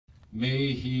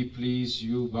May he please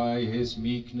you by his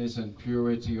meekness and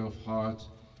purity of heart,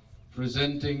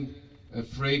 presenting a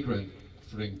fragrant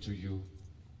offering to you,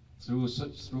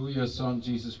 through your Son,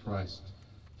 Jesus Christ,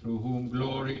 through whom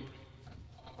glory and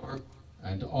power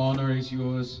and honor is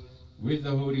yours with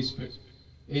the Holy Spirit,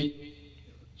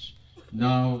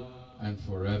 now and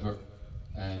forever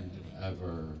and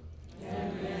ever.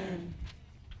 Amen.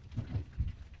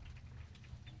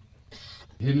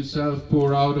 Himself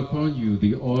pour out upon you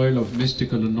the oil of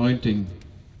mystical anointing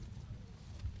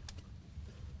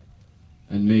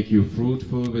and make you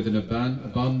fruitful with an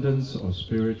abundance of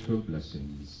spiritual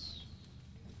blessings.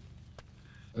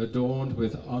 Adorned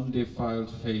with undefiled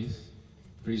faith,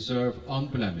 preserve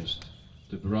unblemished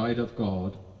the bride of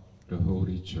God, the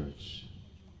Holy Church.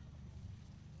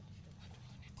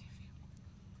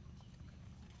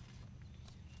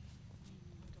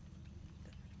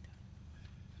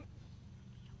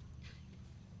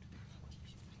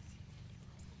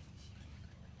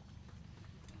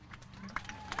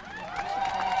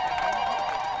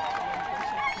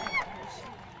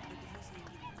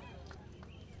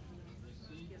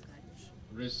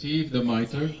 Receive the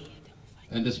mitre,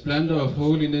 and the splendor of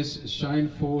holiness shine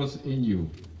forth in you,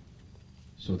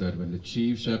 so that when the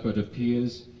chief shepherd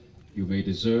appears, you may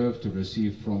deserve to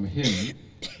receive from him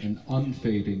an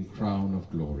unfading crown of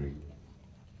glory.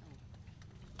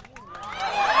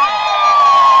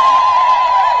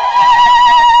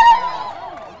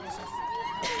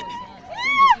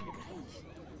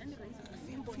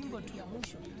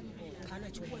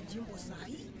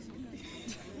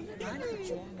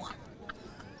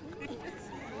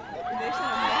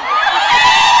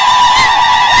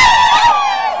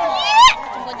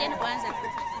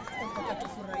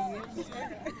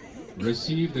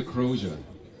 Receive the crozier,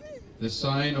 the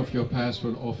sign of your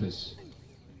pastoral office,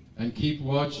 and keep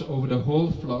watch over the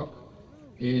whole flock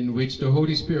in which the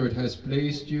Holy Spirit has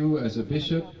placed you as a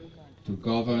bishop to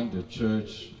govern the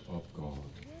Church of God.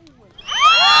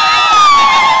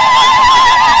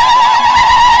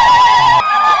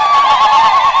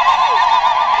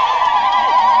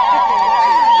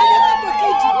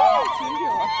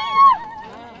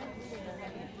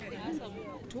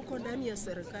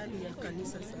 Serikali ya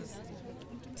kanisa sasa.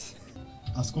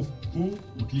 Askofu Mkuu,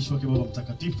 mwakilishi wake Baba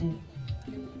Mtakatifu,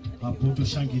 hapo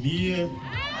tushangilie na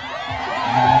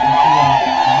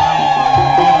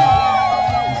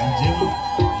kazi njema.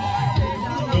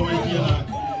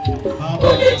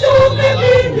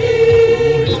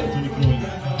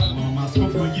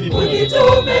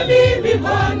 Unitume mimi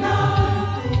Bwana.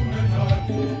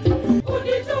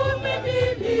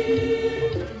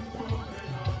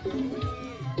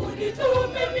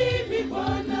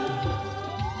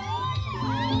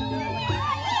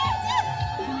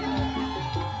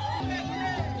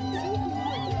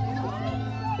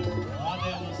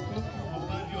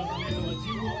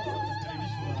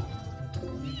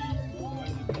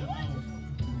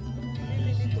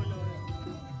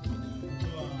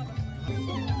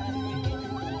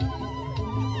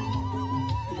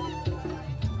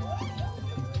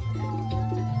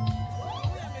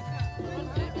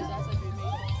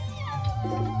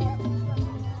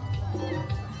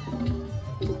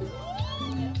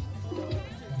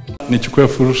 Nichukue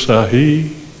fursa hii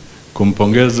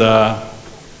kumpongeza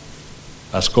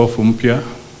askofu mpya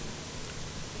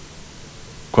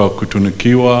kwa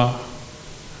kutunikiwa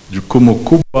jukumu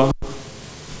kubwa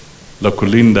la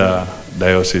kulinda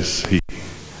diocese hii.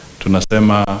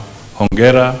 Tunasema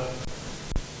hongera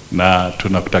na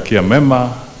tunakutakia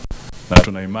mema, na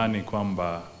tuna imani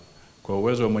kwamba kwa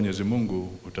uwezo wa Mwenyezi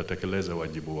Mungu utatekeleza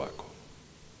wajibu wako.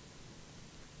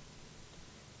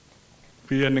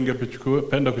 Pia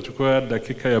ningependa kuchukua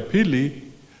dakika ya pili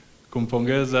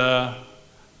kumpongeza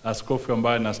askofu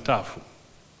ambaye na stafu,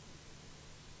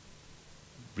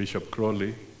 Bishop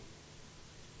Crowley.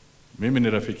 Mimi ni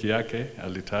rafiki yake,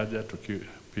 alitaja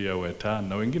pia Weta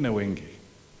na wengine wengi.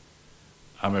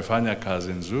 Amefanya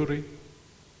kazi nzuri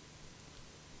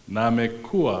na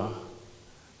amekuwa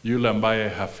yule ambaye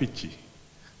hafichi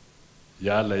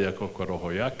yale yako kwa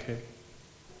roho yake,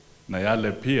 na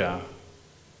yale pia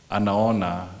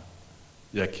anaona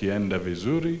yakienda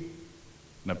vizuri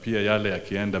na pia yale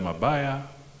yakienda mabaya,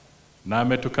 na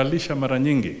ametukalisha mara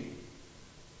nyingi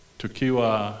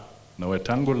tukiwa na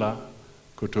Wetangula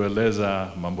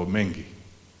kutueleza mambo mengi.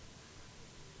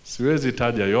 Siwezi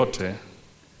taja yote,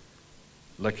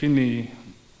 lakini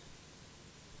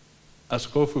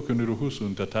askofu kuniruhusu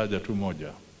nitataja tu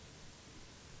moja.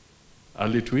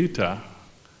 Alituita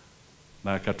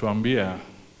na akatuambia,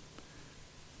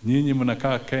 nyinyi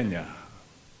mnakaa Kenya?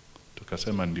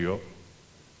 Tukasema ndio.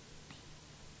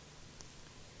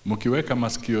 Mkiweka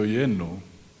masikio yenu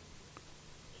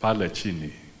pale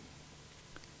chini,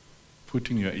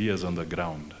 putting your ears on the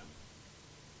ground,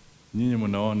 nyinyi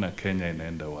mnaona Kenya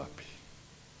inaenda wapi?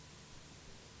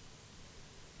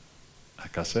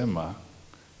 Akasema,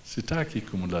 sitaki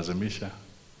kumlazimisha,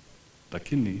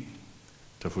 lakini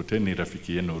tafuteni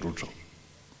rafiki yenu Ruto.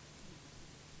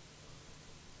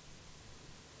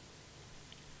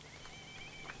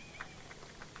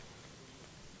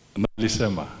 Na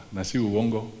alisema, na si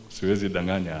uongo, siwezi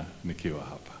danganya nikiwa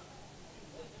hapa.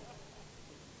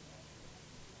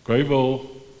 Kwa hivyo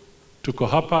tuko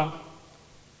hapa,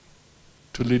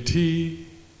 tulitii,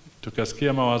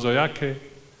 tukasikia mawazo yake,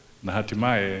 na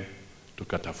hatimaye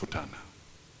tukatafutana.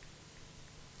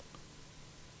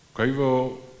 Kwa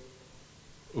hivyo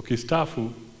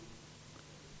ukistaafu,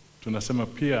 tunasema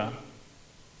pia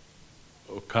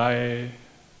ukae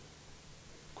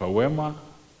kwa wema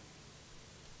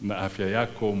na afya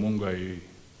yako Mungu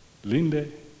ailinde,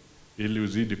 ili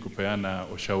uzidi kupeana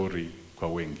ushauri kwa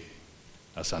wengi.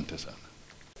 Asante sana.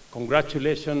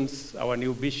 Congratulations, our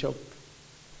new bishop.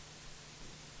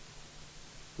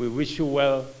 We wish you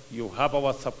well. You have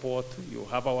our support. You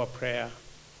have our prayer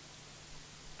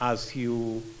as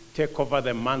you take over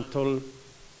the mantle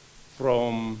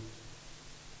from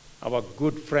our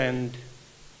good friend,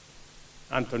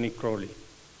 Anthony Crowley.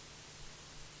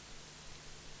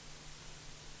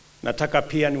 Nataka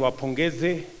pia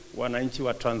niwapongeze wananchi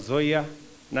wa Trans Nzoia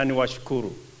na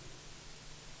niwashukuru.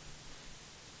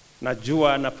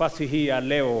 Najua nafasi hii ya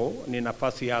leo ni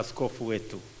nafasi ya askofu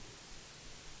wetu.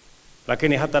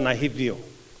 Lakini hata na hivyo,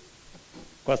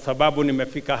 kwa sababu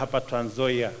nimefika hapa Trans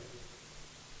Nzoia,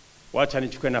 wacha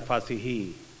nichukue nafasi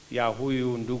hii ya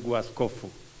huyu ndugu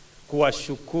askofu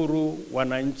kuwashukuru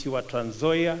wananchi wa Trans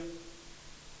Nzoia.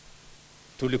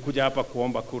 Tulikuja hapa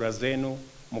kuomba kura zenu,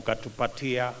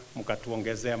 mkatupatia,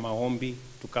 mkatuongezea maombi,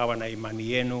 tukawa na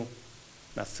imani yenu.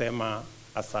 Nasema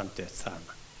asante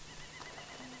sana.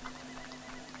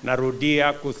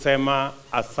 Narudia kusema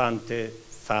asante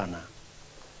sana.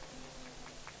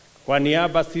 Kwa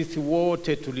niaba sisi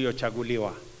wote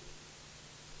tuliochaguliwa,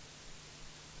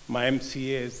 ma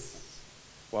MCAs,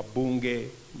 wabunge,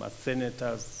 ma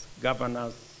senators,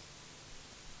 governors,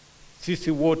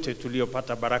 sisi wote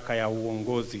tuliopata baraka ya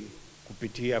uongozi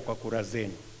kupitia kwa kura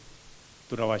zenu,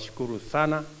 tunawashukuru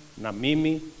sana. Na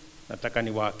mimi nataka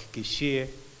niwahakikishie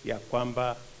ya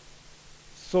kwamba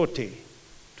sote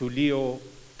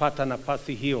tuliopata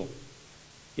nafasi hiyo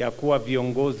ya kuwa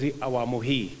viongozi awamu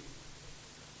hii,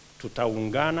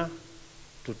 tutaungana,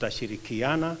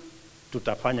 tutashirikiana,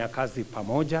 tutafanya kazi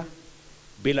pamoja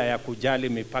bila ya kujali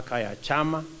mipaka ya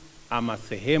chama ama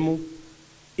sehemu,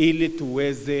 ili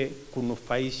tuweze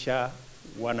kunufaisha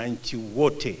wananchi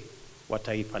wote wa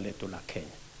taifa letu la Kenya.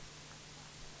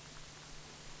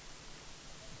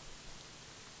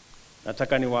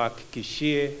 Nataka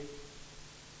niwahakikishie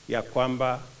ya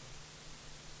kwamba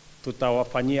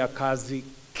tutawafanyia kazi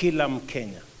kila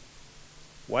Mkenya.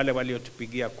 Wale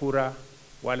waliotupigia kura,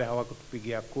 wale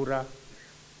hawakutupigia kura,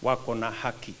 wako na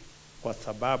haki, kwa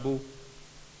sababu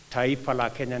taifa la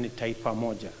Kenya ni taifa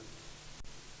moja,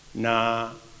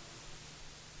 na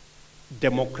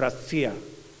demokrasia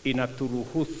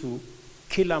inaturuhusu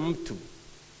kila mtu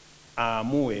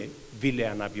aamue vile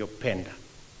anavyopenda.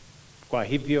 Kwa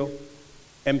hivyo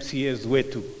MCAs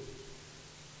wetu,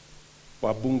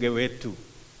 wabunge wetu,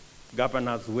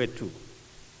 governors wetu,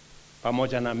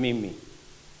 pamoja na mimi,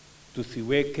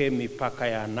 tusiweke mipaka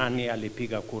ya nani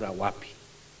alipiga kura wapi.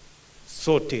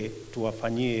 Sote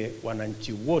tuwafanyie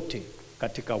wananchi wote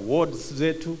katika wards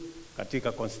zetu,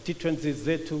 katika constituencies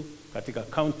zetu, katika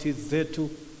counties zetu,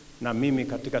 na mimi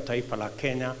katika taifa la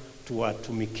Kenya,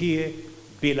 tuwatumikie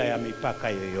bila ya mipaka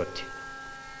yoyote.